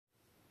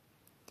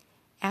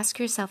Ask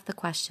yourself the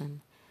question,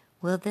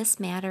 will this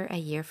matter a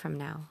year from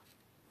now?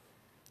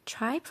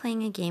 Try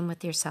playing a game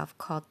with yourself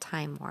called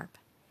Time Warp.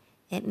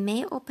 It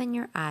may open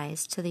your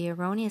eyes to the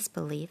erroneous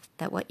belief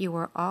that what you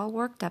were all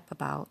worked up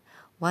about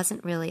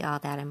wasn't really all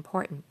that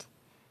important.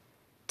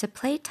 To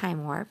play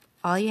Time Warp,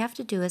 all you have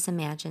to do is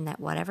imagine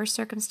that whatever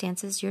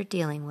circumstances you're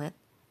dealing with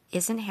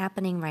isn't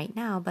happening right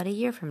now but a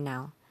year from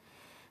now.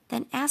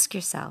 Then ask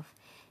yourself,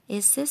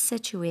 is this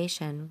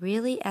situation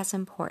really as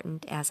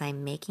important as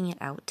I'm making it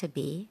out to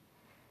be?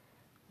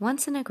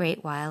 Once in a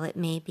great while it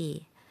may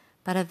be,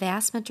 but a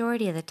vast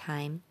majority of the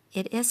time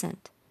it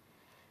isn't.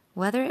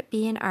 Whether it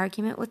be an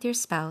argument with your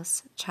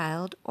spouse,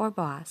 child, or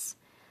boss,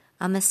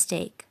 a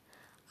mistake,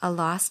 a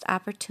lost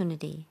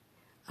opportunity,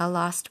 a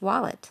lost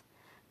wallet,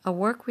 a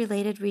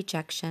work-related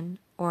rejection,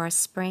 or a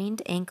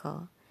sprained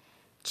ankle,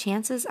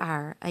 chances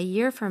are a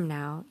year from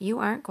now you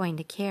aren't going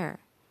to care.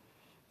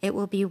 It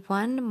will be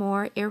one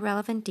more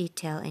irrelevant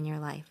detail in your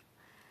life.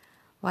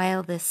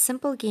 While this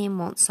simple game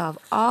won't solve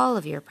all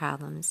of your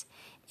problems,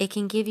 it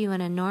can give you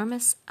an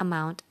enormous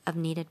amount of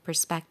needed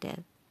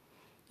perspective.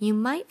 You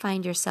might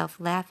find yourself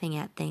laughing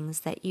at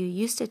things that you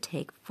used to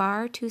take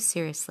far too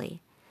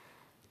seriously.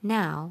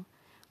 Now,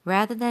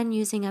 rather than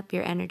using up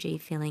your energy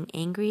feeling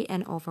angry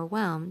and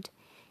overwhelmed,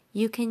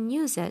 you can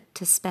use it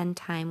to spend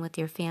time with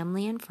your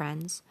family and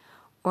friends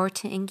or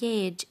to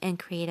engage in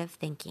creative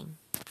thinking.